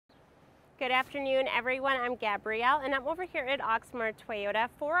Good afternoon, everyone. I'm Gabrielle, and I'm over here at Oxmoor Toyota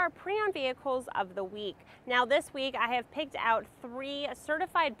for our pre-owned vehicles of the week. Now, this week I have picked out 3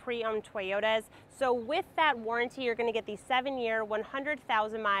 certified pre-owned Toyotas. So with that warranty, you're going to get the 7-year,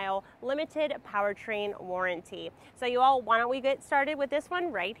 100,000-mile limited powertrain warranty. So you all, why don't we get started with this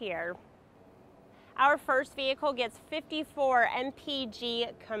one right here? Our first vehicle gets 54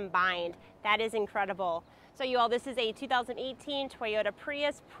 mpg combined. That is incredible. So you all, this is a 2018 Toyota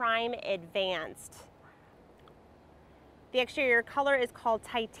Prius Prime Advanced. The exterior color is called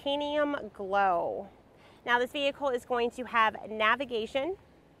Titanium Glow. Now this vehicle is going to have navigation.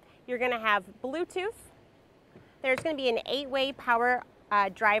 You're going to have Bluetooth. There's going to be an 8-way power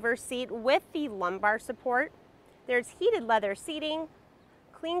driver's seat with the lumbar support. There's heated leather seating,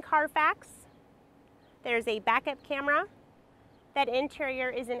 clean Carfax. There's a backup camera. That interior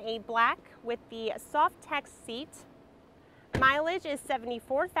is in a black with the soft text seat. Mileage is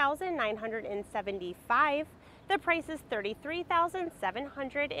 74,975. The price is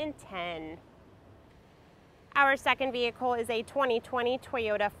 $33,710. Our second vehicle is a 2020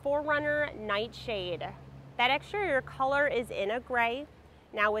 Toyota 4Runner Nightshade. That exterior color is in a gray.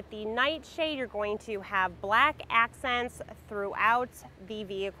 Now with the Nightshade, you're going to have black accents throughout the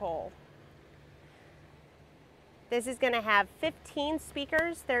vehicle. This is going to have 15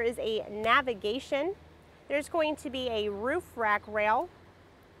 speakers. There is a navigation. There's going to be a roof rack rail.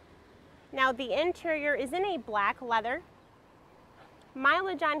 Now the interior is in a black leather.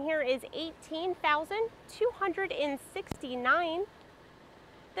 Mileage on here is 18,269.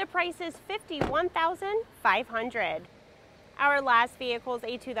 The price is $51,500. Our last vehicle is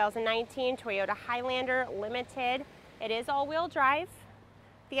a 2019 Toyota Highlander Limited. It is all-wheel drive.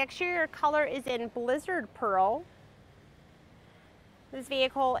 The exterior color is in Blizzard Pearl. This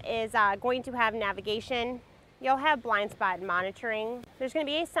vehicle is going to have navigation. You'll have blind spot monitoring. There's going to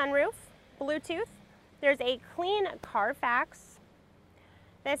be a sunroof, Bluetooth. There's a clean Carfax.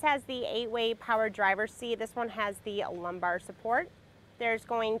 This has the 8-way power driver's seat. This one has the lumbar support. There's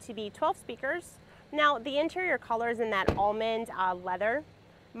going to be 12 speakers. Now the interior color is in that almond leather.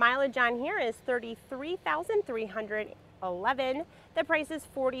 Mileage on here is 33,311. The price is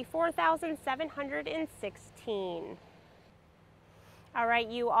 $44,716. All right,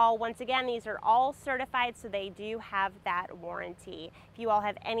 you all, once again, these are all certified, so they do have that warranty. If you all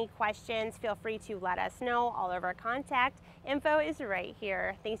have any questions, feel free to let us know. All of our contact info is right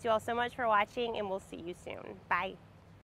here. Thanks you all so much for watching, and we'll see you soon. Bye.